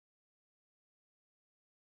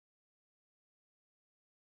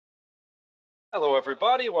Hello,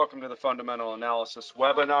 everybody. Welcome to the Fundamental Analysis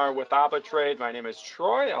webinar with AvaTrade. My name is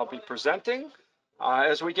Troy. I'll be presenting.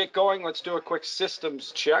 As we get going, let's do a quick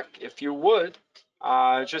systems check. If you would,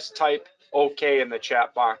 just type OK in the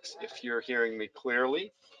chat box if you're hearing me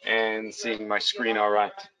clearly and seeing my screen all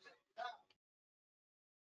right.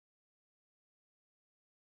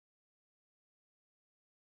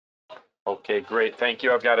 Okay, great. Thank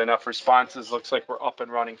you. I've got enough responses. Looks like we're up and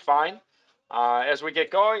running fine. As we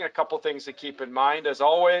get going, a couple things to keep in mind. As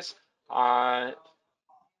always, no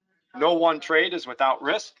one trade is without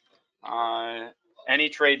risk. Any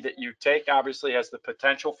trade that you take obviously has the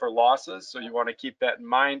potential for losses, so you want to keep that in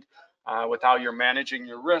mind with how you're managing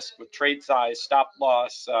your risk with trade size, stop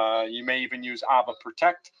loss. You may even use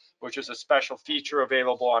AvaProtect, which is a special feature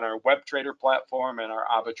available on our web trader platform and our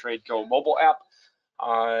AvaTrade Go mobile app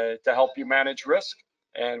to help you manage risk.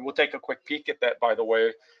 And we'll take a quick peek at that, by the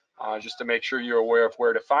way, just to make sure you're aware of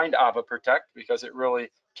where to find AvaProtect, because it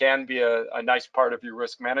really can be a nice part of your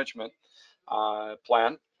risk management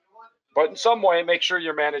plan. But in some way, make sure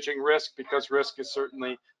you're managing risk, because risk is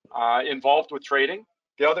certainly involved with trading.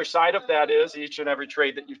 The other side of that is each and every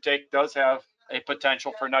trade that you take does have a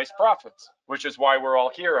potential for nice profits, which is why we're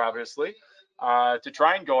all here, obviously, to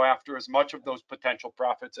try and go after as much of those potential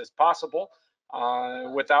profits as possible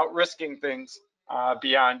without risking things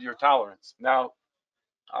beyond your tolerance. Now,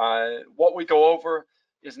 what we go over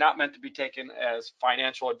is not meant to be taken as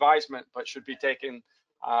financial advisement, but should be taken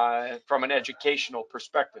from an educational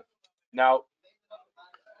perspective. Now,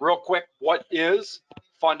 real quick, what is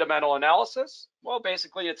fundamental analysis? Well,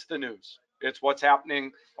 basically, it's the news. It's what's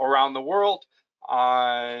happening around the world.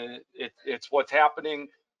 It's what's happening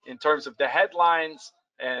in terms of the headlines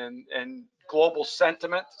and global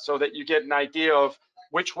sentiment, so that you get an idea of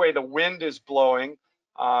which way the wind is blowing,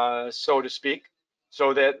 so to speak,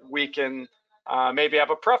 so that we can maybe have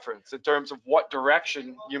a preference in terms of what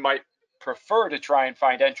direction you might prefer to try and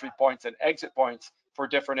find entry points and exit points for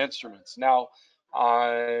different instruments. Now,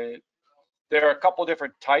 there are a couple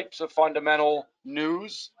different types of fundamental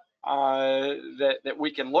news that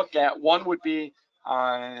we can look at. One would be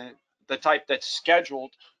the type that's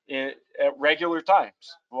scheduled at regular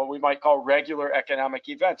times, what we might call regular economic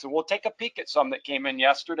events. And we'll take a peek at some that came in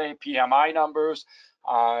yesterday: PMI numbers,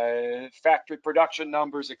 factory production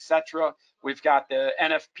numbers, etc. We've got the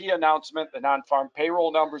NFP announcement, the non-farm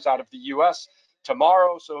payroll numbers out of the US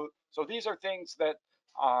tomorrow. So these are things that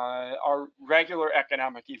are regular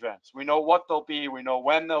economic events. We know what they'll be, we know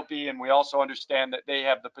when they'll be, and we also understand that they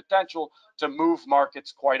have the potential to move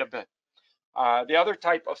markets quite a bit. The other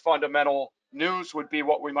type of fundamental news would be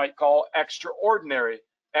what we might call extraordinary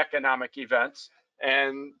economic events.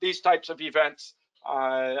 And these types of events,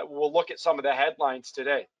 we'll look at some of the headlines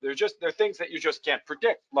today. They're things that you just can't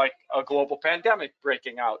predict, like a global pandemic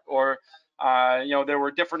breaking out, or there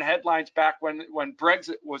were different headlines back when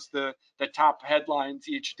Brexit was the top headlines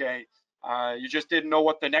each day. You just didn't know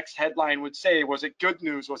what the next headline would say. Was it good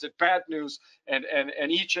news? Was it bad news?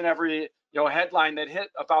 And each and every headline that hit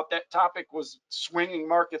about that topic was swinging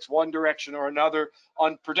markets one direction or another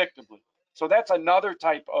unpredictably. So that's another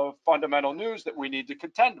type of fundamental news that we need to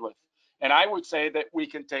contend with. And I would say that we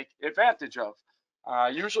can take advantage of,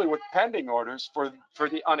 usually with pending orders for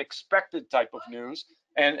the unexpected type of news,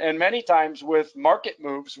 and many times with market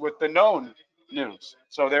moves with the known news.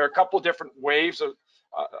 So there are a couple different waves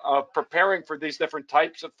of preparing for these different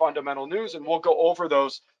types of fundamental news, and we'll go over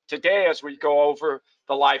those today as we go over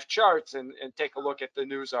the live charts and take a look at the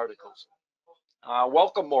news articles.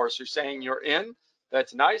 Welcome, Morris. You're saying you're in.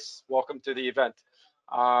 That's nice. Welcome to the event.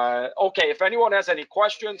 Okay, if anyone has any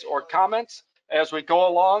questions or comments as we go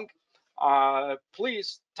along,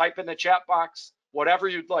 please type in the chat box whatever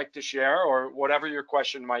you'd like to share or whatever your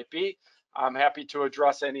question might be. I'm happy to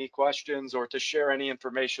address any questions or to share any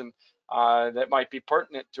information that might be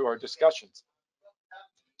pertinent to our discussions.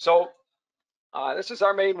 So this is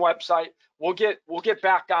our main website. We'll get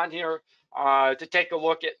back on here to take a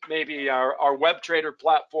look at maybe our web trader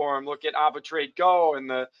platform, look at AvaTrade Go and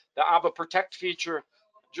the AvaProtect feature,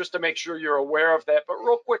 just to make sure you're aware of that. But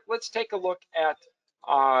real quick, let's take a look at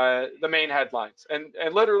the main headlines. And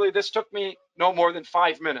literally, this took me no more than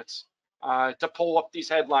 5 minutes to pull up these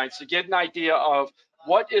headlines to get an idea of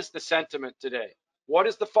what is the sentiment today. What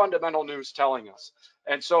is the fundamental news telling us?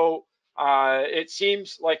 And so it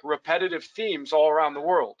seems like repetitive themes all around the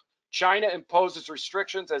world. China imposes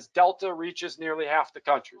restrictions as Delta reaches nearly half the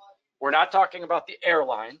country. We're not talking about the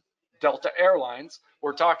airline, Delta Airlines.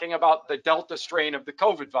 We're talking about the Delta strain of the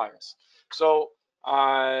COVID virus. So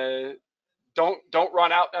don't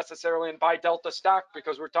run out necessarily and buy Delta stock,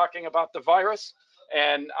 because we're talking about the virus.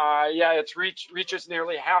 And yeah, it reaches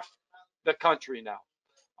nearly half the country now.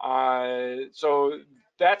 So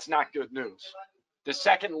that's not good news. The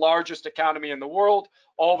second largest economy in the world,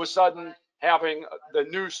 all of a sudden having the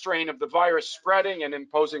new strain of the virus spreading and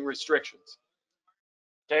imposing restrictions.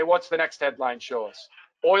 Okay, what's the next headline show us?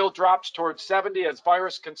 Oil drops towards 70 as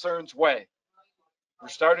virus concerns weigh. We're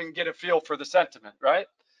starting to get a feel for the sentiment, right?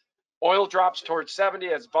 Oil drops towards 70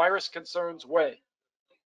 as virus concerns weigh.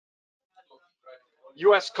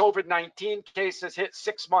 US COVID-19 cases hit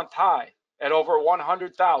 6-month high at over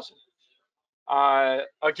 100,000.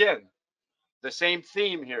 Again, the same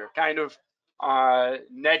theme here, kind of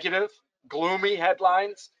negative, gloomy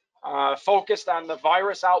headlines, focused on the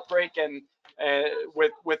virus outbreak and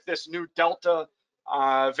with this new Delta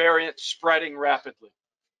variant spreading rapidly.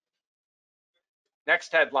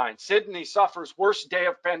 Next headline, Sydney suffers worst day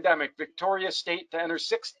of pandemic, Victoria state to enter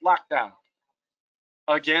 6th lockdown.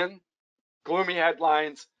 Again, gloomy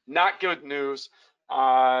headlines, not good news,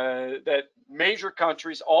 that major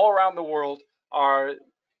countries all around the world are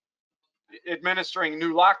administering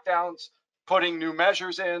new lockdowns, putting new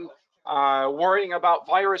measures in, worrying about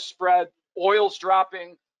virus spread, oil's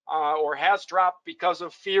dropping or has dropped because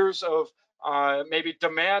of fears of maybe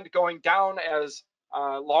demand going down as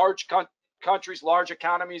large countries, large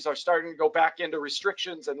economies are starting to go back into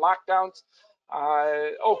restrictions and lockdowns.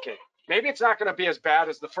 Okay, maybe it's not going to be as bad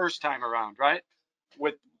as the first time around, right?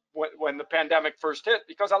 When the pandemic first hit,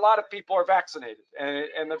 because a lot of people are vaccinated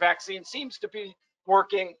and the vaccine seems to be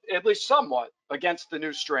working at least somewhat against the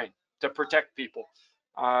new strain to protect people.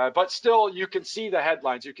 But still, you can see the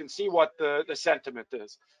headlines. You can see what the sentiment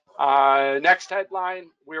is. Next headline,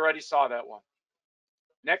 we already saw that one.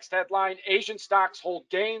 Next headline, Asian stocks hold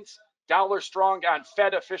gains, dollar strong on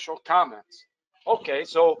Fed official comments. Okay,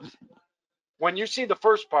 so when you see the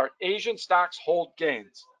first part, Asian stocks hold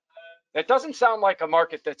gains, it doesn't sound like a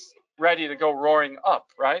market that's ready to go roaring up,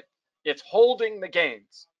 right? It's holding the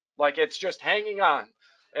gains, like it's just hanging on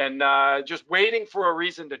and just waiting for a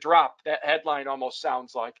reason to drop. That headline almost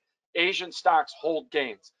sounds like Asian stocks hold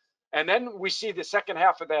gains. And then we see the second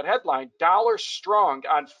half of that headline, dollar strong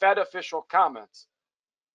on Fed official comments.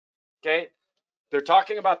 Okay, they're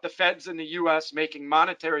talking about the Feds in the US making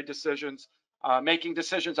monetary decisions, making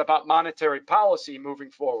decisions about monetary policy moving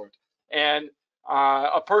forward. And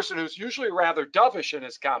a person who's usually rather dovish in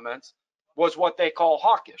his comments was what they call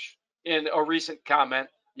hawkish in a recent comment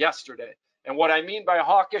yesterday. And what I mean by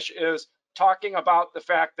hawkish is talking about the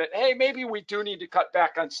fact that, hey, maybe we do need to cut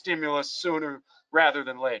back on stimulus sooner rather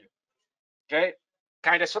than later. Okay,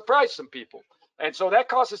 kind of surprised some people. And so that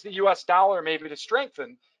causes the US dollar maybe to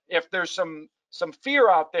strengthen if there's some fear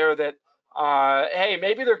out there that, hey,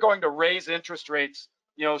 maybe they're going to raise interest rates,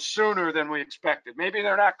 sooner than we expected. Maybe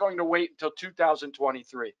they're not going to wait until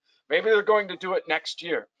 2023. Maybe they're going to do it next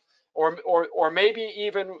year, or maybe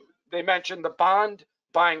even they mentioned the bond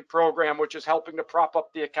buying program, which is helping to prop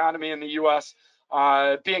up the economy in the U.S.,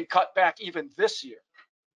 being cut back even this year,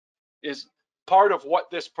 is part of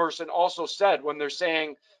what this person also said when they're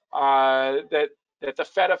saying that the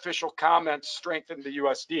Fed official comments strengthened the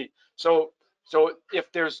USD. So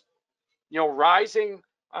if there's rising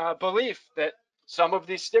belief that some of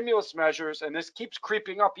these stimulus measures, and this keeps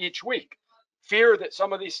creeping up each week, fear that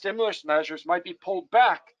some of these stimulus measures might be pulled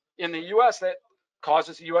back in the US, that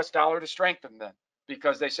causes the US dollar to strengthen then,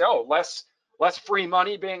 because they say, oh, less free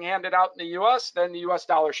money being handed out in the US, then the US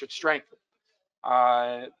dollar should strengthen.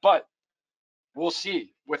 But we'll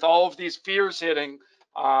see, with all of these fears hitting,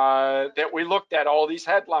 that we looked at, all these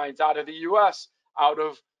headlines out of the US, out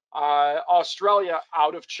of Australia,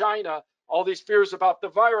 out of China, all these fears about the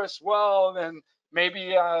virus, well, then maybe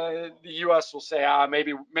the US will say,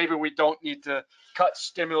 maybe we don't need to cut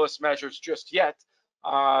stimulus measures just yet.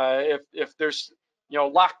 If there's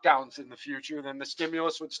lockdowns in the future, then the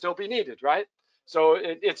stimulus would still be needed, right? So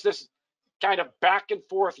it's this kind of back and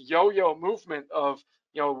forth yo-yo movement of,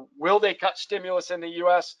 will they cut stimulus in the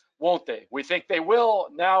US? Won't they? We think they will.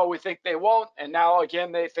 Now we think they won't. And now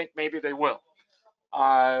again, they think maybe they will.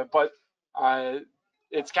 But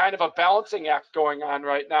it's kind of a balancing act going on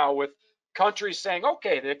right now, with countries saying,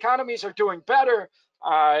 okay, the economies are doing better.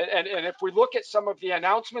 And if we look at some of the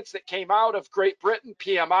announcements that came out of Great Britain,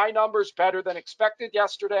 PMI numbers better than expected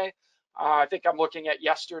yesterday. I think I'm looking at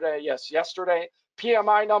yesterday. Yes, yesterday.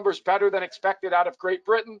 PMI numbers better than expected out of Great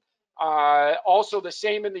Britain. Also the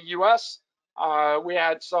same in the US. We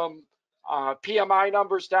had some PMI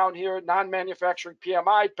numbers down here, non-manufacturing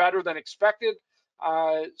PMI better than expected.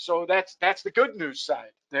 So that's the good news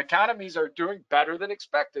side. The economies are doing better than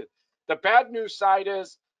expected. The bad news side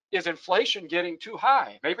is inflation getting too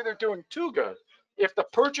high? Maybe they're doing too good. If the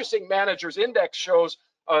purchasing managers index shows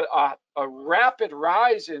a rapid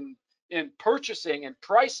rise in in purchasing and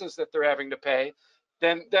prices that they're having to pay,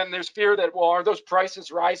 then there's fear that, well, are those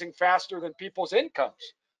prices rising faster than people's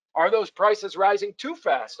incomes? Are those prices rising too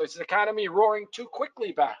fast? Is the economy roaring too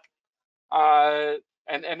quickly back?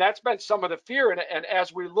 And that's been some of the fear. And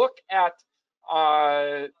as we look at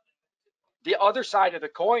the other side of the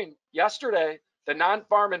coin yesterday, the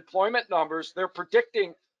non-farm employment numbers, they're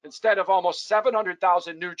predicting instead of almost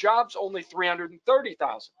 700,000 new jobs, only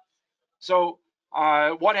 330,000. So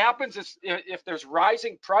what happens is if there's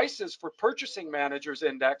rising prices for purchasing managers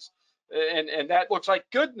index, and that looks like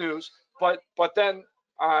good news, but then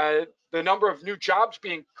the number of new jobs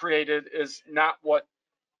being created is not what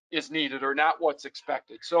is needed or not what's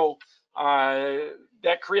expected. So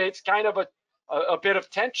that creates kind of a bit of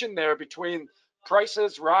tension there between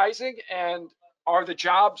prices rising and are the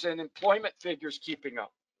jobs and employment figures keeping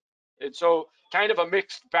up. And so kind of a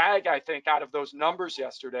mixed bag, I think, out of those numbers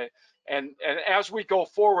yesterday. And as we go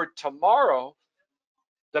forward tomorrow,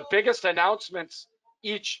 the biggest announcements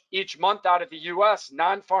each month out of the US,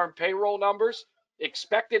 non-farm payroll numbers,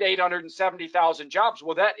 expected 870,000 jobs.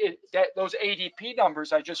 Well, those ADP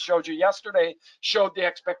numbers I just showed you yesterday showed the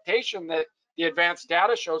expectation that the advanced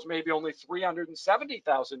data shows maybe only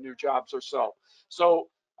 370,000 new jobs or so. So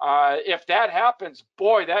if that happens,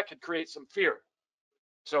 boy, that could create some fear.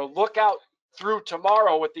 So look out through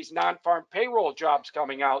tomorrow with these non-farm payroll jobs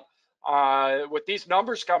coming out, with these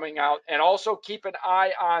numbers coming out, and also keep an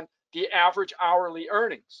eye on the average hourly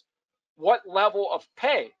earnings. What level of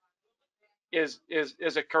pay is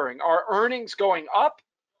occurring? Are earnings going up,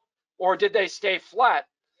 or did they stay flat?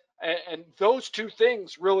 And those two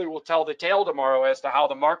things really will tell the tale tomorrow as to how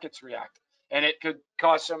the markets react. And it could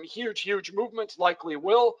cause some huge movements, likely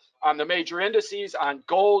will, on the major indices, on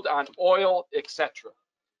gold, on oil, etc.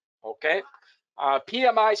 Okay.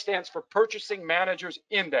 PMI stands for Purchasing Managers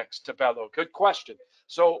Index, Tabello. Good question.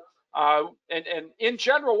 So, and in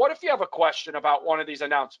general, what if you have a question about one of these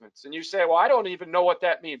announcements and you say, well, I don't even know what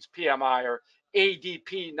that means, PMI or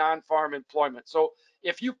ADP, non-farm employment. So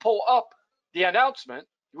if you pull up the announcement,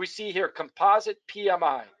 we see here composite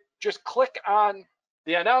PMI. Just click on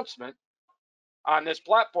the announcement on this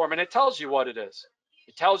platform and it tells you what it is.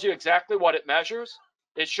 It tells you exactly what it measures.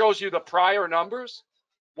 It shows you the prior numbers,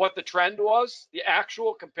 what the trend was, the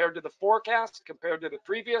actual compared to the forecast, compared to the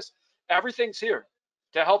previous. Everything's here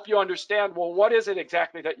to help you understand, well, what is it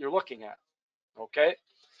exactly that you're looking at? Okay,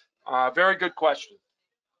 very good question.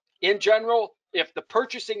 In general, if the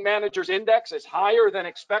purchasing managers index is higher than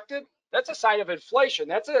expected, that's a sign of inflation.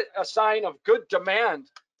 That's a sign of good demand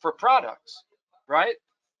for products, right?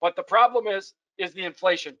 But the problem is the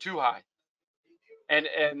inflation too high? And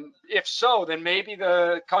if so, then maybe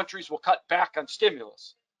the countries will cut back on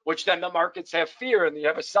stimulus, which then the markets have fear and you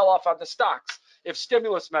have a sell-off on the stocks. If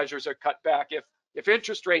stimulus measures are cut back, if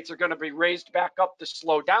interest rates are going to be raised back up to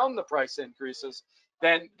slow down the price increases,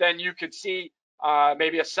 then you could see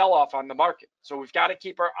maybe a sell-off on the market. So we've got to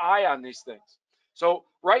keep our eye on these things. So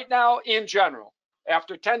right now, in general,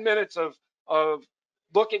 after 10 minutes of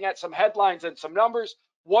looking at some headlines and some numbers,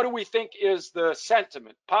 what do we think is the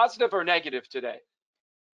sentiment, positive or negative today?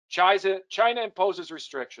 China imposes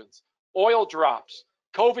restrictions. Oil drops.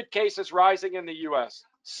 COVID cases rising in the US.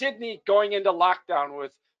 Sydney going into lockdown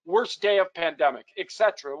with worst day of pandemic,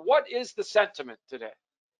 etc. What is the sentiment today?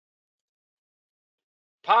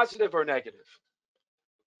 Positive or negative?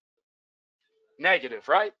 Negative,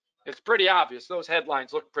 right? It's pretty obvious. Those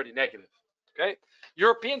headlines look pretty negative. Okay.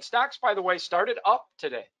 European stocks, by the way, started up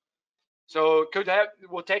today. So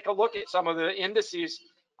we'll take a look at some of the indices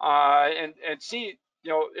and see,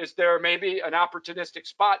 is there maybe an opportunistic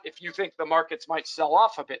spot if you think the markets might sell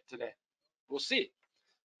off a bit today? We'll see.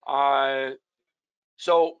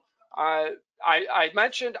 So I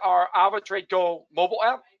mentioned our AvaTrade Go mobile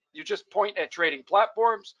app. You just point at trading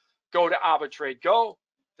platforms, go to AvaTrade Go.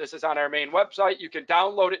 This is on our main website. You can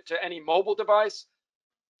download it to any mobile device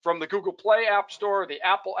from the Google Play App Store, the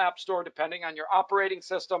Apple App Store, depending on your operating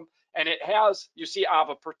system. And it has, you see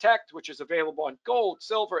Ava Protect, which is available on gold,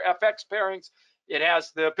 silver, FX pairings. It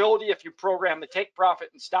has the ability, if you program the take profit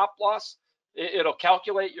and stop loss, it'll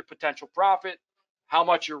calculate your potential profit, how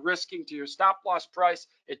much you're risking to your stop loss price.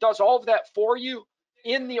 It does all of that for you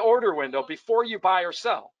in the order window before you buy or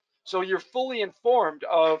sell. So you're fully informed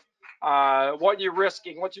of what you're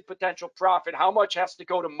risking, what's your potential profit, how much has to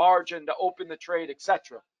go to margin to open the trade,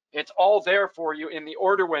 etc. It's all there for you in the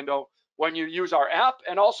order window when you use our app.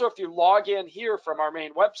 And also if you log in here from our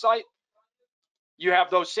main website, you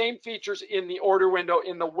have those same features in the order window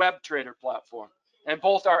in the web trader platform. And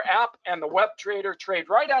both our app and the web trader trade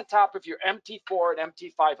right on top of your MT4 and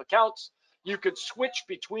MT5 accounts. You could switch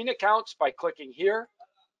between accounts by clicking here.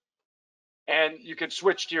 And you can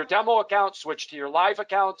switch to your demo account, switch to your live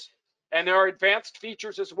accounts, and there are advanced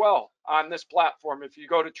features as well on this platform. If you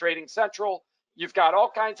go to Trading Central, you've got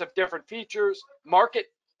all kinds of different features. Market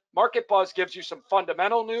Buzz gives you some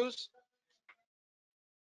fundamental news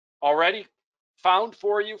already found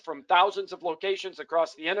for you from thousands of locations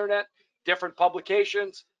across the internet, different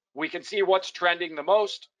publications. We can see what's trending the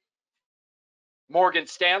most. Morgan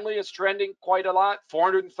Stanley is trending quite a lot,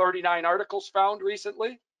 439 articles found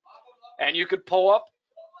recently. And you could pull up,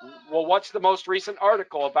 well, what's the most recent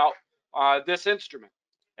article about this instrument?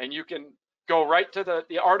 And you can go right to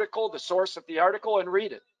the article, the source of the article, and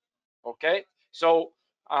read it. Okay, so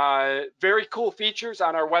very cool features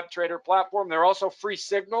on our WebTrader platform. There are also free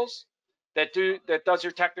signals that does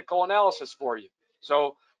your technical analysis for you.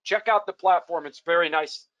 So check out the platform. It's very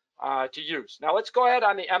nice to use. Now let's go ahead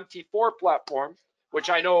on the MT4 platform,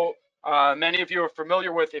 which I know many of you are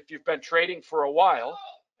familiar with if you've been trading for a while.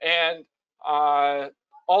 And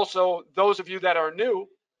also, those of you that are new,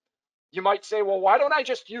 you might say, well, why don't I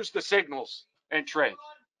just use the signals and trade?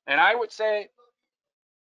 And I would say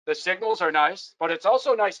the signals are nice, but it's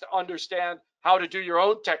also nice to understand how to do your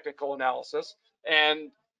own technical analysis. And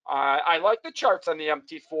I like the charts on the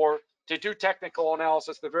MT4 to do technical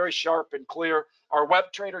analysis. They're very sharp and clear. Our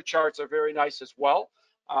WebTrader charts are very nice as well.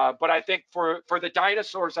 But I think for the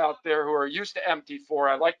dinosaurs out there who are used to MT4,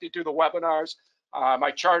 I like to do the webinars,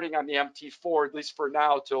 my charting on the MT4, at least for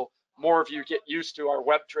now, till more of you get used to our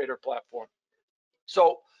WebTrader platform.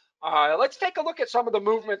 So let's take a look at some of the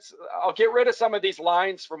movements. I'll get rid of some of these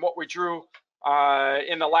lines from what we drew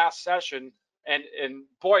in the last session. And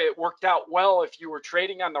boy, it worked out well if you were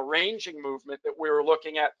trading on the ranging movement that we were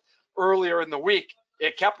looking at earlier in the week.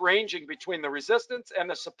 It kept ranging between the resistance and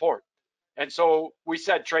the support. And so we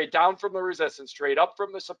said trade down from the resistance, trade up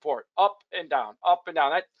from the support, up and down, up and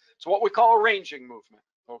down. That's what we call a ranging movement,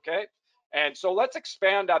 okay? And so let's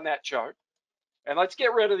expand on that chart. And let's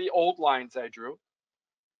get rid of the old lines I drew.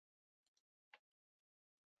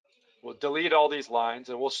 We'll delete all these lines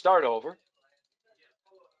and we'll start over.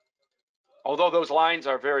 Although those lines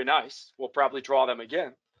are very nice, we'll probably draw them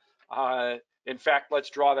again. In fact, let's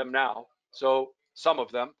draw them now. So some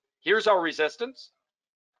of them. Here's our resistance.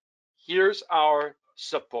 Here's our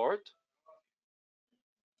support.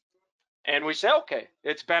 And we say, okay,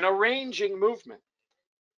 it's been a ranging movement.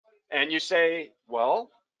 And you say, well,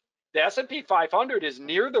 the S&P 500 is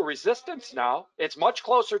near the resistance now. It's much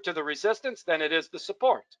closer to the resistance than it is the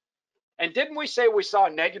support. And didn't we say we saw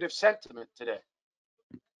negative sentiment today?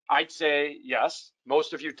 I'd say yes.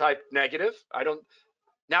 Most of you typed negative.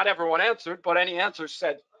 Not everyone answered, but any answers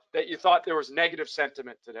said that you thought there was negative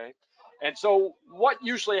sentiment today. And so what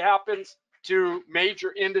usually happens to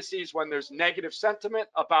major indices when there's negative sentiment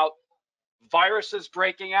about viruses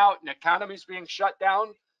breaking out and economies being shut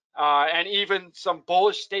down, and even some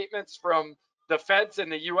bullish statements from the feds in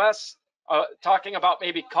the US talking about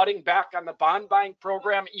maybe cutting back on the bond buying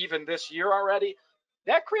program even this year already,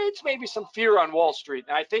 that creates maybe some fear on Wall Street.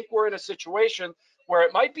 And I think we're in a situation where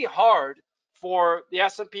it might be hard for the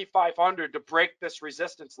S&P 500 to break this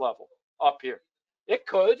resistance level up here. It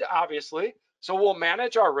could, obviously, so we'll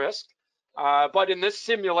manage our risk. But in this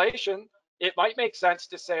simulation, it might make sense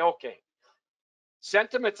to say, okay,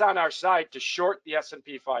 sentiment's on our side to short the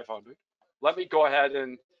S&P 500. Let me go ahead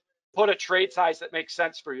and put a trade size that makes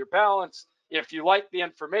sense for your balance. If you like the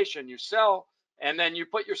information, you sell, and then you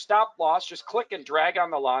put your stop loss, just click and drag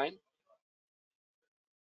on the line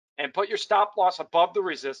and put your stop loss above the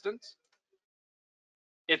resistance.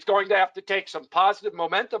 It's going to have to take some positive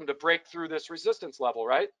momentum to break through this resistance level,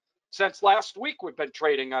 right? Since last week, we've been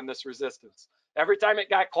trading on this resistance. Every time it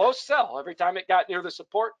got close, sell. Every time it got near the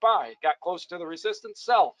support, buy. It got close to the resistance,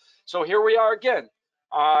 sell. So here we are again.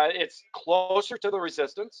 It's closer to the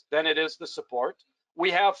resistance than it is the support. We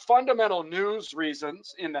have fundamental news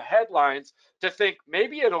reasons in the headlines to think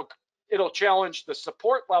maybe it'll challenge the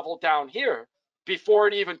support level down here before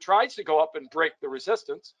it even tries to go up and break the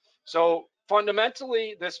resistance. So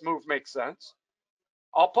fundamentally, this move makes sense.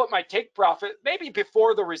 I'll put my take profit maybe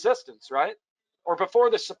before the resistance, right? Or before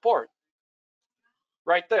the support,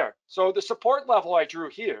 right there. So the support level I drew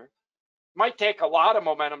here might take a lot of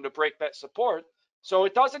momentum to break that support. So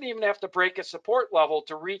it doesn't even have to break a support level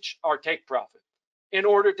to reach our take profit. In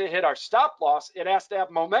order to hit our stop loss, it has to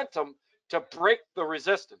have momentum to break the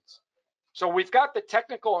resistance. So we've got the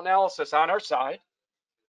technical analysis on our side,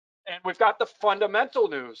 and we've got the fundamental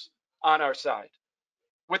news on our side.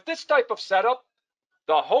 With this type of setup,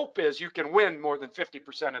 the hope is you can win more than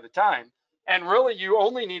 50% of the time. And really, you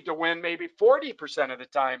only need to win maybe 40% of the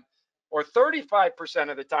time or 35%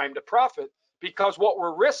 of the time to profit, because what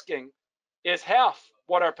we're risking is half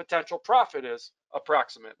what our potential profit is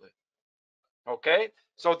approximately. Okay,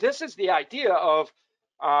 so this is the idea of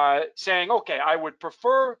saying, okay, I would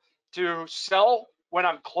prefer to sell when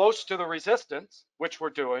I'm close to the resistance, which we're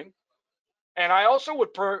doing, and I also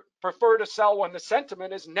would prefer to sell when the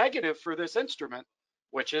sentiment is negative for this instrument,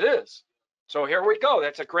 which it is. So here we go.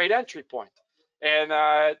 That's a great entry point. And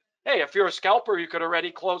hey, if you're a scalper, you could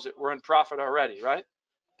already close it. We're in profit already, right?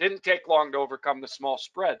 Didn't take long to overcome the small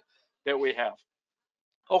spread that we have.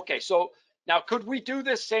 Okay, so now could we do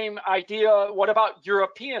this same idea? What about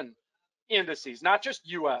European indices, not just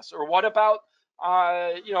US? Or what about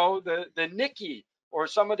you know, the Nikkei or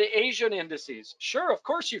some of the Asian indices? Sure, of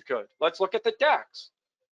course you could. Let's look at the DAX.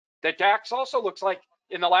 The DAX also looks like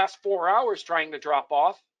in the last 4 hours trying to drop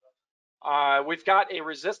off. We've got a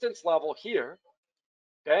resistance level here.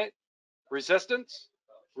 Okay, resistance,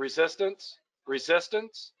 resistance,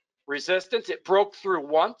 resistance, resistance. It broke through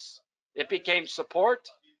once, it became support,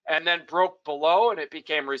 and then broke below and it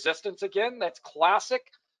became resistance again. That's classic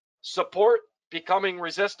support becoming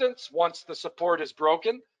resistance once the support is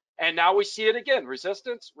broken. And now we see it again,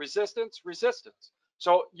 resistance, resistance, resistance.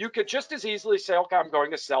 So you could just as easily say, okay, I'm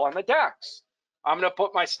going to sell on the DAX. I'm going to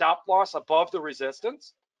put my stop loss above the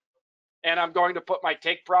resistance, and I'm going to put my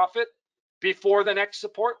take profit before the next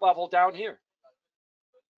support level down here.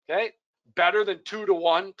 Okay, better than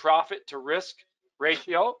 2-to-1 profit to risk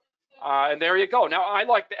ratio. And there you go. Now I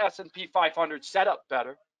like the S&P 500 setup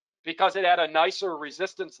better because it had a nicer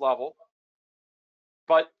resistance level.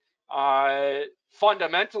 But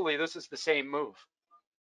fundamentally, this is the same move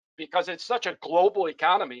because it's such a global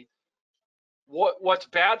economy. What's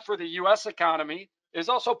bad for the U.S. economy is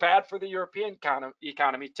also bad for the European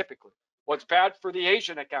economy typically. What's bad for the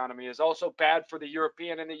Asian economy is also bad for the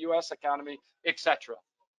European and the U.S. economy, etc.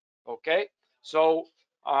 Okay, so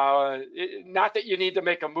not that you need to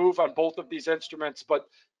make a move on both of these instruments, but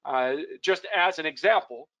just as an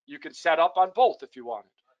example, you can set up on both if you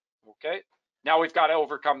wanted. Okay, now we've got to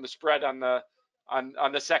overcome the spread on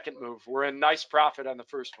the second move. We're in nice profit on the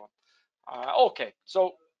first one. Okay,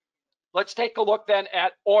 so let's take a look then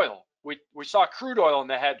at oil. We saw crude oil in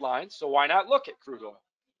the headlines, so why not look at crude oil?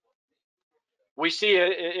 We see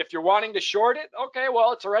if you're wanting to short it, okay,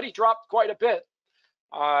 well, it's already dropped quite a bit.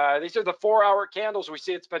 These are the 4-hour candles. We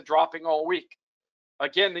see it's been dropping all week.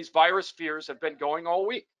 Again, these virus fears have been going all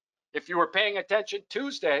week. If you were paying attention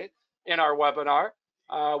Tuesday in our webinar,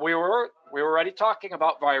 we were already talking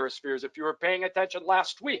about virus fears. If you were paying attention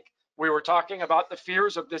last week, we were talking about the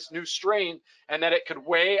fears of this new strain and that it could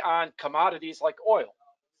weigh on commodities like oil.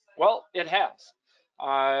 Well, it has.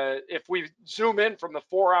 If we zoom in from the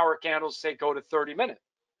 4-hour candles, say go to 30-minute,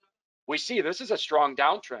 we see this is a strong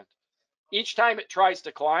downtrend. Each time it tries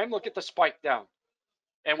to climb, look at the spike down.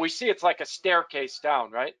 And we see it's like a staircase down,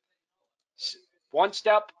 right? One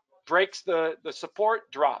step breaks the support,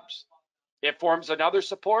 drops. It forms another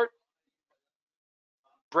support,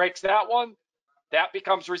 breaks that one, that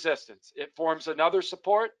becomes resistance. It forms another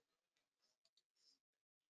support,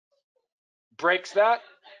 breaks that,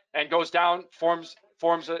 and goes down, forms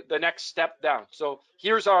the next step down. So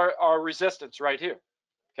here's our resistance right here.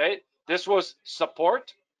 Okay, this was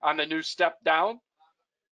support on the new step down.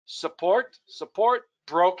 Support, support,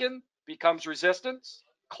 broken, becomes resistance.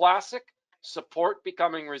 Classic, support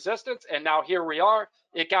becoming resistance. And now here we are.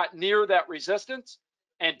 It got near that resistance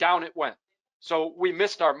and down it went. So we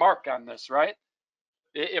missed our mark on this, right?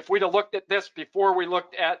 If we'd have looked at this before we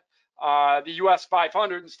looked at the US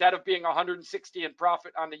 500, instead of being 160 in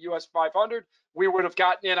profit on the US 500, we would have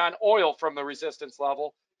gotten in on oil from the resistance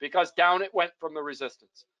level because down it went from the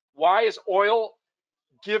resistance. Why is oil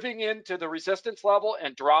giving in to the resistance level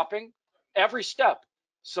and dropping? Every step,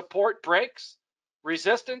 support breaks,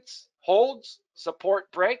 resistance holds,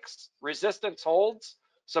 support breaks, resistance holds,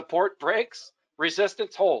 support breaks,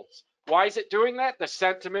 resistance holds. Why is it doing that? The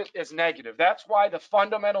sentiment is negative. That's why the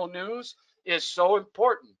fundamental news is so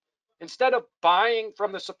important. Instead of buying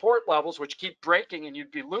from the support levels, which keep breaking and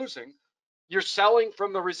you'd be losing, you're selling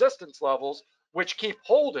from the resistance levels, which keep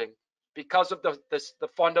holding because of the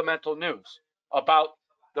fundamental news about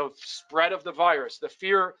the spread of the virus, the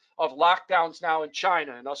fear of lockdowns now in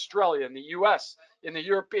China, in Australia, in the US, in the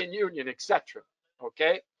European Union, etc.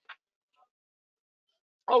 Okay?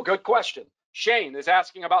 Oh, good question. Shane is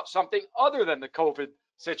asking about something other than the COVID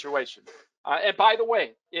situation. And by the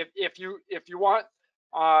way, if you want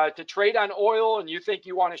to trade on oil and you think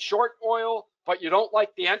you want to short oil, but you don't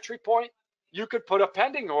like the entry point, you could put a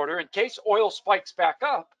pending order in case oil spikes back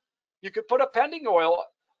up. You could put a pending oil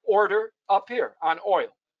order up here on oil.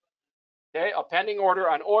 Okay, a pending order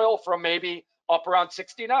on oil from maybe up around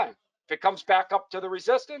 69. If it comes back up to the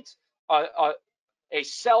resistance, a a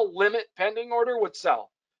sell limit pending order would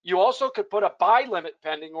sell. You also could put a buy limit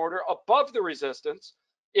pending order above the resistance.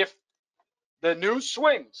 If the news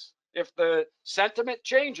swings, if the sentiment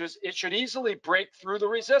changes, it should easily break through the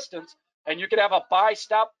resistance, and you could have a buy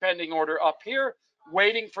stop pending order up here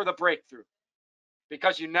waiting for the breakthrough,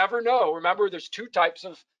 because you never know. Remember, there's two types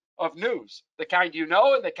of news: the kind you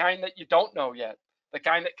know and the kind that you don't know yet, the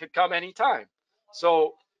kind that could come anytime.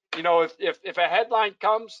 So, you know, if a headline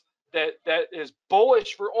comes that is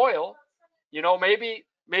bullish for oil, you know, maybe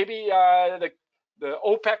the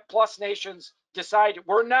OPEC plus nations decide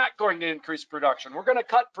we're not going to increase production. We're going to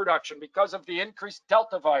cut production because of the increased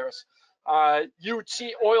Delta virus. You would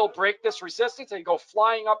see oil break this resistance and go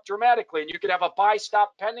flying up dramatically, and you could have a buy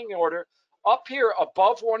stop pending order up here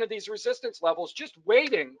above one of these resistance levels, just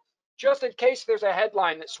waiting, just in case there's a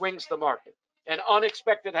headline that swings the market, an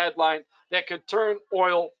unexpected headline that could turn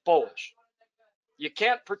oil bullish. You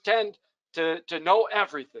can't pretend to know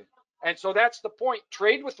everything. And so that's the point.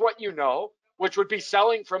 Trade with what you know, which would be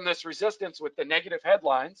selling from this resistance with the negative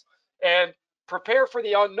headlines, and prepare for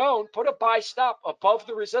the unknown. Put a buy stop above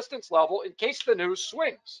the resistance level in case the news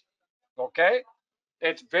swings. Okay?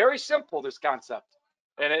 It's very simple, this concept.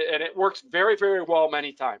 And it works very, very well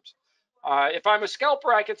many times. If I'm a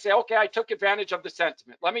scalper, I can say, okay, I took advantage of the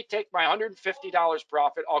sentiment. Let me take my $150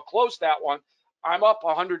 profit. I'll close that one. I'm up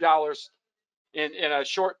 $100 in a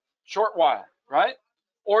short while, right?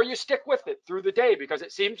 Or you stick with it through the day because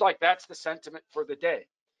it seems like that's the sentiment for the day.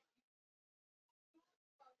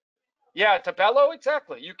 Yeah, Tabello,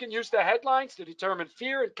 exactly. You can use the headlines to determine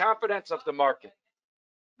fear and confidence of the market.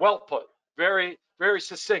 Well put. Very, very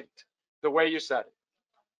succinct the way you said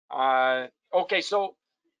it. Okay, so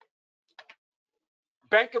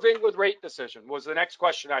Bank of England rate decision was the next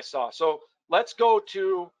question I saw. So let's go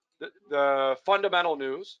to the fundamental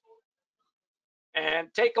news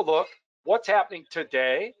and take a look what's happening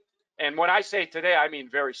today. And when I say today, I mean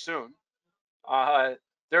very soon.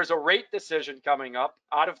 There's a rate decision coming up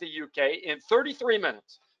out of the UK in 33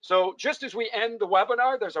 minutes. So just as we end the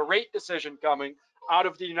webinar, there's a rate decision coming out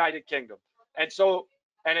of the United Kingdom. And so,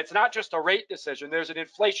 and it's not just a rate decision, there's an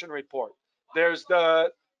inflation report. There's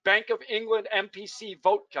the Bank of England MPC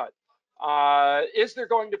vote cut. Is there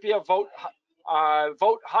going to be a vote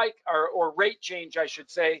hike or rate change, I should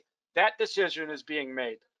say? That decision is being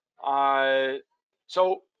made.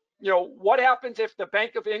 So, you know, what happens if the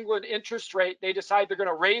Bank of England interest rate, they decide they're going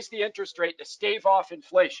to raise the interest rate to stave off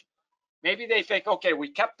inflation? Maybe they think, okay, we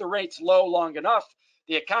kept the rates low long enough,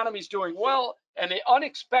 the economy's doing well, and they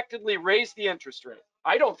unexpectedly raise the interest rate.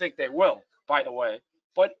 I don't think they will, by the way,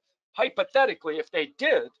 but hypothetically, if they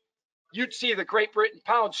did, you'd see the Great Britain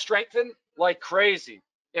pound strengthen like crazy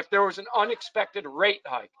if there was an unexpected rate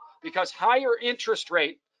hike, because higher interest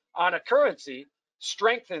rate on a currency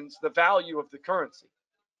strengthens the value of the currency,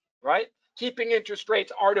 right? Keeping interest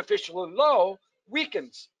rates artificially low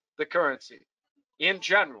weakens the currency in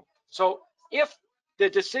general. So if the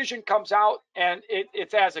decision comes out and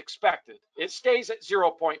it's as expected, it stays at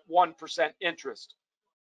 0.1% interest,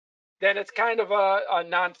 then it's kind of a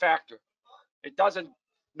non-factor. It doesn't,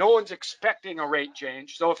 no one's expecting a rate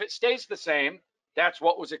change. So if it stays the same, that's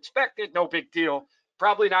what was expected, no big deal.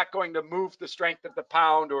 Probably not going to move the strength of the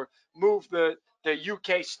pound or move the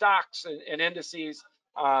UK stocks and indices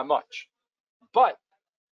much. But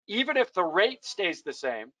even if the rate stays the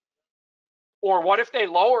same, or what if they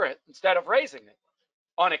lower it instead of raising it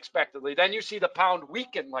unexpectedly? Then you see the pound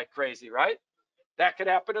weaken like crazy, right? That could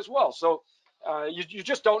happen as well. So you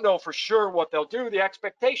just don't know for sure what they'll do. The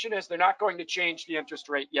expectation is they're not going to change the interest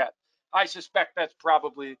rate yet. I suspect that's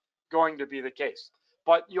probably going to be the case.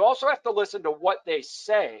 But you also have to listen to what they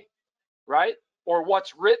say, right? Or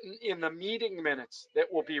what's written in the meeting minutes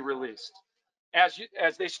that will be released.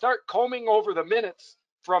 As they start combing over the minutes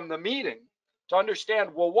from the meeting to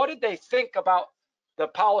understand, well, what did they think about the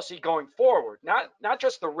policy going forward? Not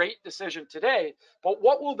just the rate decision today, but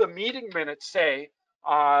what will the meeting minutes say?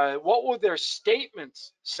 What will their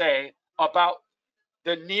statements say about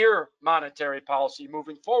the near monetary policy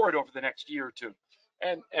moving forward over the next year or two?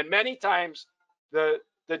 And many times the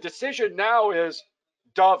decision now is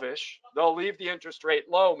dovish. They'll leave the interest rate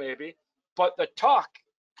low maybe, but the talk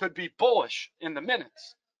could be bullish in the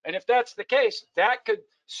minutes. And if that's the case, that could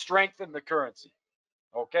strengthen the currency.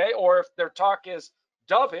 Okay, or if their talk is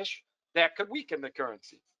dovish, that could weaken the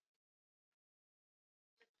currency.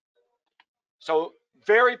 So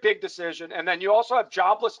very big decision. And then you also have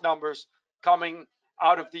jobless numbers coming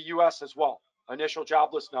out of the US as well, initial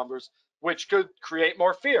jobless numbers, which could create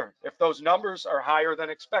more fear if those numbers are higher than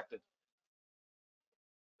expected.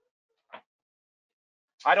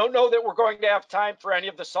 I don't know that we're going to have time for any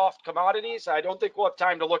of the soft commodities. I don't think we'll have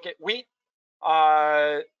time to look at wheat.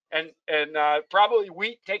 Uh, and probably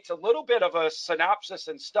wheat takes a little bit of a synopsis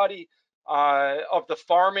and study of the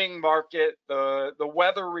farming market, the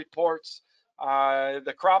weather reports,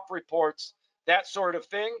 the crop reports, that sort of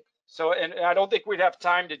thing. So, and I don't think we'd have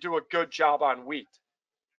time to do a good job on wheat.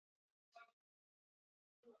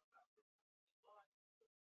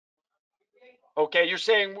 Okay, you're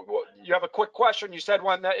saying you have a quick question. You said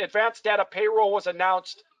when the advanced data payroll was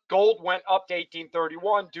announced, gold went up to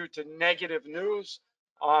 1831 due to negative news,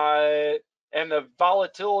 and the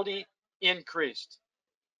volatility increased.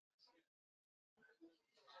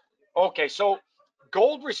 Okay, so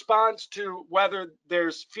gold responds to whether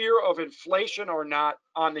there's fear of inflation or not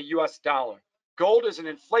on the US dollar. Gold is an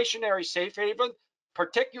inflationary safe haven,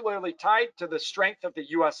 particularly tied to the strength of the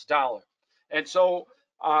US dollar. And so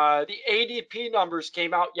the ADP numbers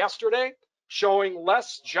came out yesterday showing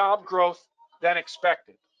less job growth than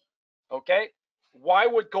expected. Okay, why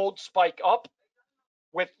would gold spike up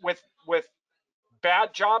with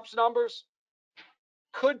bad jobs numbers?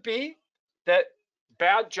 Could be that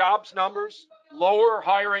bad jobs numbers, lower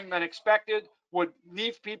hiring than expected, would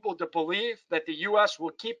leave people to believe that the US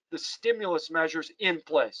will keep the stimulus measures in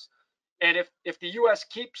place. And if the US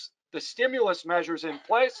keeps the stimulus measures in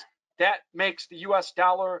place, that makes the US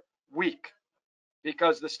dollar weak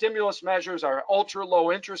because the stimulus measures are ultra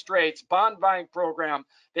low interest rates, bond buying program.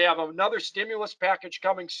 They have another stimulus package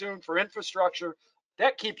coming soon for infrastructure.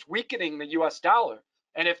 That keeps weakening the US dollar.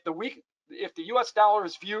 And if the US dollar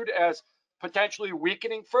is viewed as potentially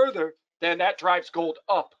weakening further, then that drives gold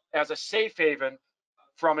up as a safe haven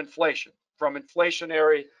from inflation, from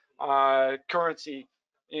inflationary currency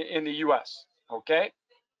in the US. Okay.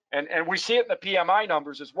 And we see it in the PMI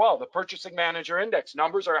numbers as well. The Purchasing Manager Index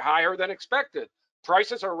numbers are higher than expected.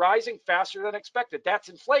 Prices are rising faster than expected. That's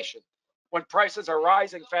inflation. When prices are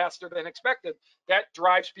rising faster than expected, that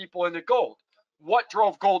drives people into gold. What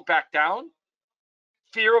drove gold back down?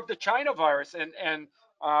 Fear of the China virus and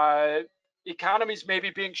economies maybe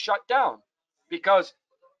being shut down, because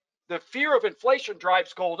the fear of inflation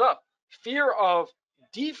drives gold up. Fear of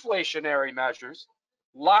deflationary measures,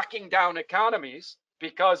 locking down economies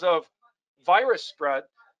because of virus spread,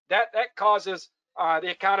 that causes the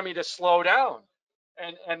economy to slow down.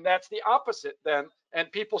 And that's the opposite then.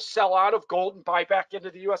 And people sell out of gold and buy back into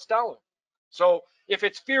the US dollar. So if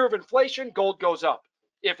it's fear of inflation, gold goes up.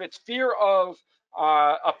 If it's fear of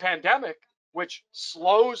a pandemic, which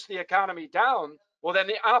slows the economy down, well, then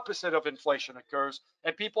the opposite of inflation occurs,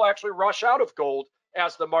 and people actually rush out of gold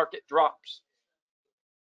as the market drops.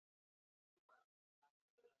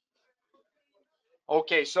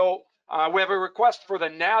 Okay, so we have a request for the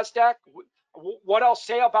NASDAQ. What I'll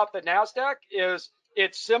say about the NASDAQ is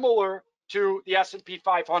it's similar to the S&P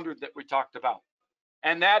 500 that we talked about.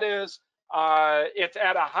 And that is it's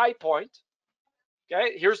at a high point.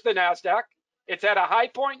 Okay, here's the NASDAQ. It's at a high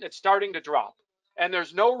point and it's starting to drop. And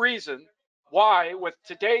there's no reason why, with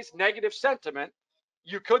today's negative sentiment,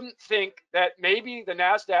 you couldn't think that maybe the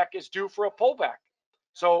NASDAQ is due for a pullback.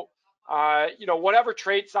 So, whatever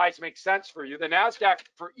trade size makes sense for you, the NASDAQ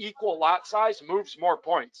for equal lot size moves more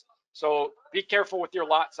points. So be careful with your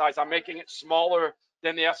lot size. I'm making it smaller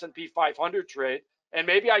than the S&P 500 trade. And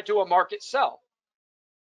maybe I do a market sell.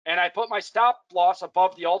 And I put my stop loss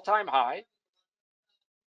above the all-time high.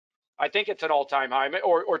 I think it's an all-time high,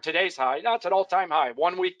 or today's high. No, it's an all-time high.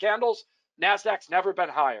 1 week candles, NASDAQ's never been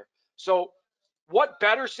higher. So what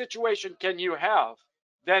better situation can you have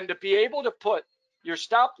than to be able to put your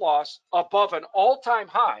stop loss above an all-time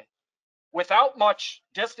high without much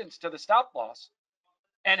distance to the stop loss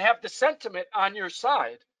and have the sentiment on your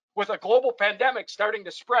side with a global pandemic starting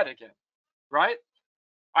to spread again, right?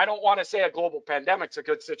 I don't want to say a global pandemic's a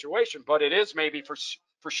good situation, but it is maybe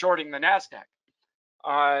for shorting the NASDAQ.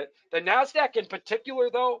 The NASDAQ in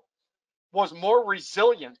particular, though, was more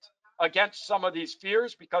resilient against some of these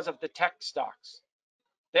fears because of the tech stocks.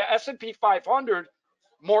 The S&P 500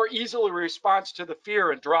 more easily responds to the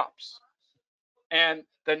fear and drops. And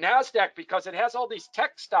the NASDAQ, because it has all these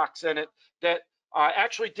tech stocks in it that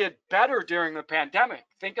actually did better during the pandemic.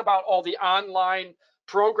 Think about all the online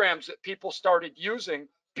programs that people started using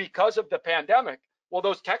because of the pandemic. Well,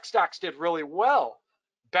 those tech stocks did really well,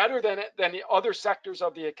 better than the other sectors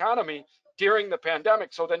of the economy during the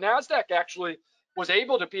pandemic. So the NASDAQ actually was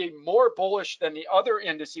able to be more bullish than the other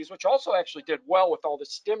indices, which also actually did well with all the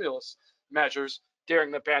stimulus measures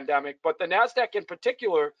during the pandemic. But the NASDAQ in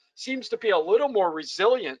particular seems to be a little more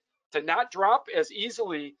resilient to not drop as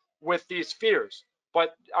easily with these fears.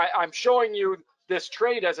 But I'm showing you this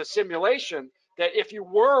trade as a simulation that if you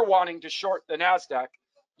were wanting to short the NASDAQ,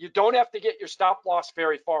 You don't have to get your stop loss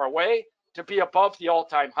very far away to be above the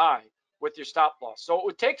all-time high with your stop loss. So it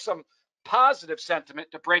would take some positive sentiment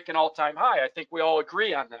to break an all-time high. I think we all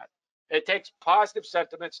agree on that. It takes positive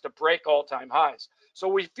sentiments to break all-time highs. So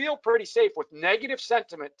we feel pretty safe with negative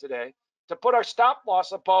sentiment today to put our stop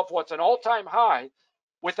loss above what's an all-time high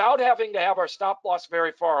without having to have our stop loss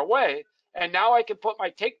very far away. And now I can put my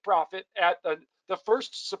take profit at the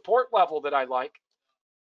first support level that I like.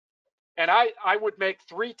 And I would make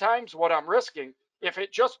 3 times what I'm risking if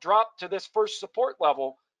it just dropped to this first support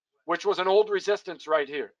level, which was an old resistance right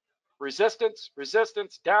here. Resistance,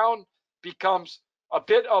 resistance, down, becomes a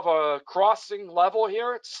bit of a crossing level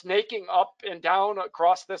here. It's snaking up and down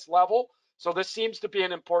across this level. So this seems to be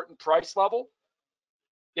an important price level.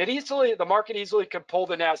 The market easily can pull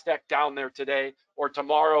the NASDAQ down there today or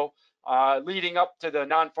tomorrow, leading up to the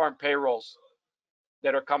non-farm payrolls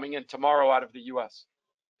that are coming in tomorrow out of the US.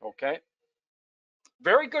 Okay.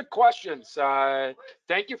 Very good questions.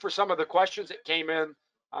 Thank you for some of the questions that came in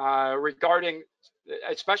regarding,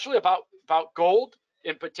 especially about gold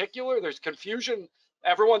in particular. There's confusion.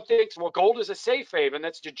 Everyone thinks, well, gold is a safe haven.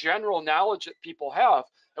 That's the general knowledge that people have.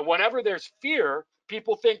 And whenever there's fear,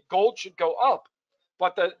 people think gold should go up.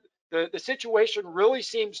 But the situation really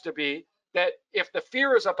seems to be that if the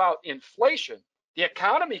fear is about inflation, the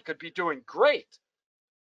economy could be doing great.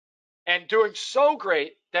 And doing so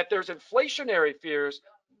great that there's inflationary fears,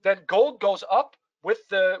 then gold goes up with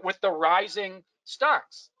the rising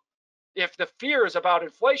stocks. If the fear is about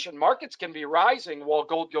inflation, markets can be rising while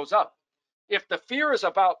gold goes up. If the fear is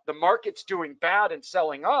about the markets doing bad and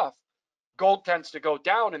selling off, gold tends to go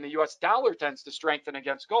down and the US dollar tends to strengthen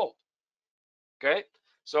against gold. Okay,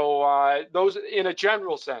 so those in a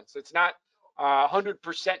general sense, it's not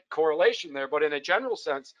 100% correlation there, but in a general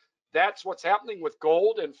sense, that's what's happening with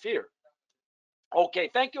gold and fear. Okay,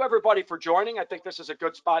 thank you everybody for joining. I think this is a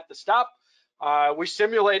good spot to stop. We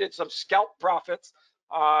simulated some scalp profits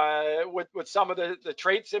with some of the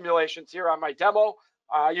trade simulations here on my demo.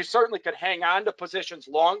 You certainly could hang on to positions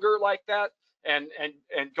longer like that and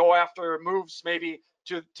go after moves maybe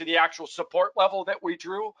to the actual support level that we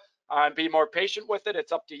drew and be more patient with it.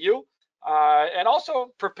 It's up to you. And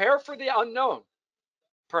also prepare for the unknown.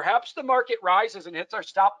 Perhaps the market rises and hits our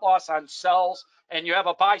stop loss on sells, and you have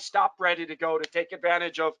a buy stop ready to go to take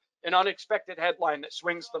advantage of an unexpected headline that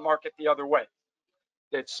swings the market the other way.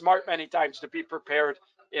 It's smart many times to be prepared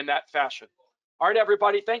in that fashion. All right,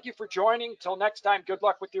 everybody, thank you for joining. Till next time, good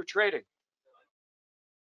luck with your trading.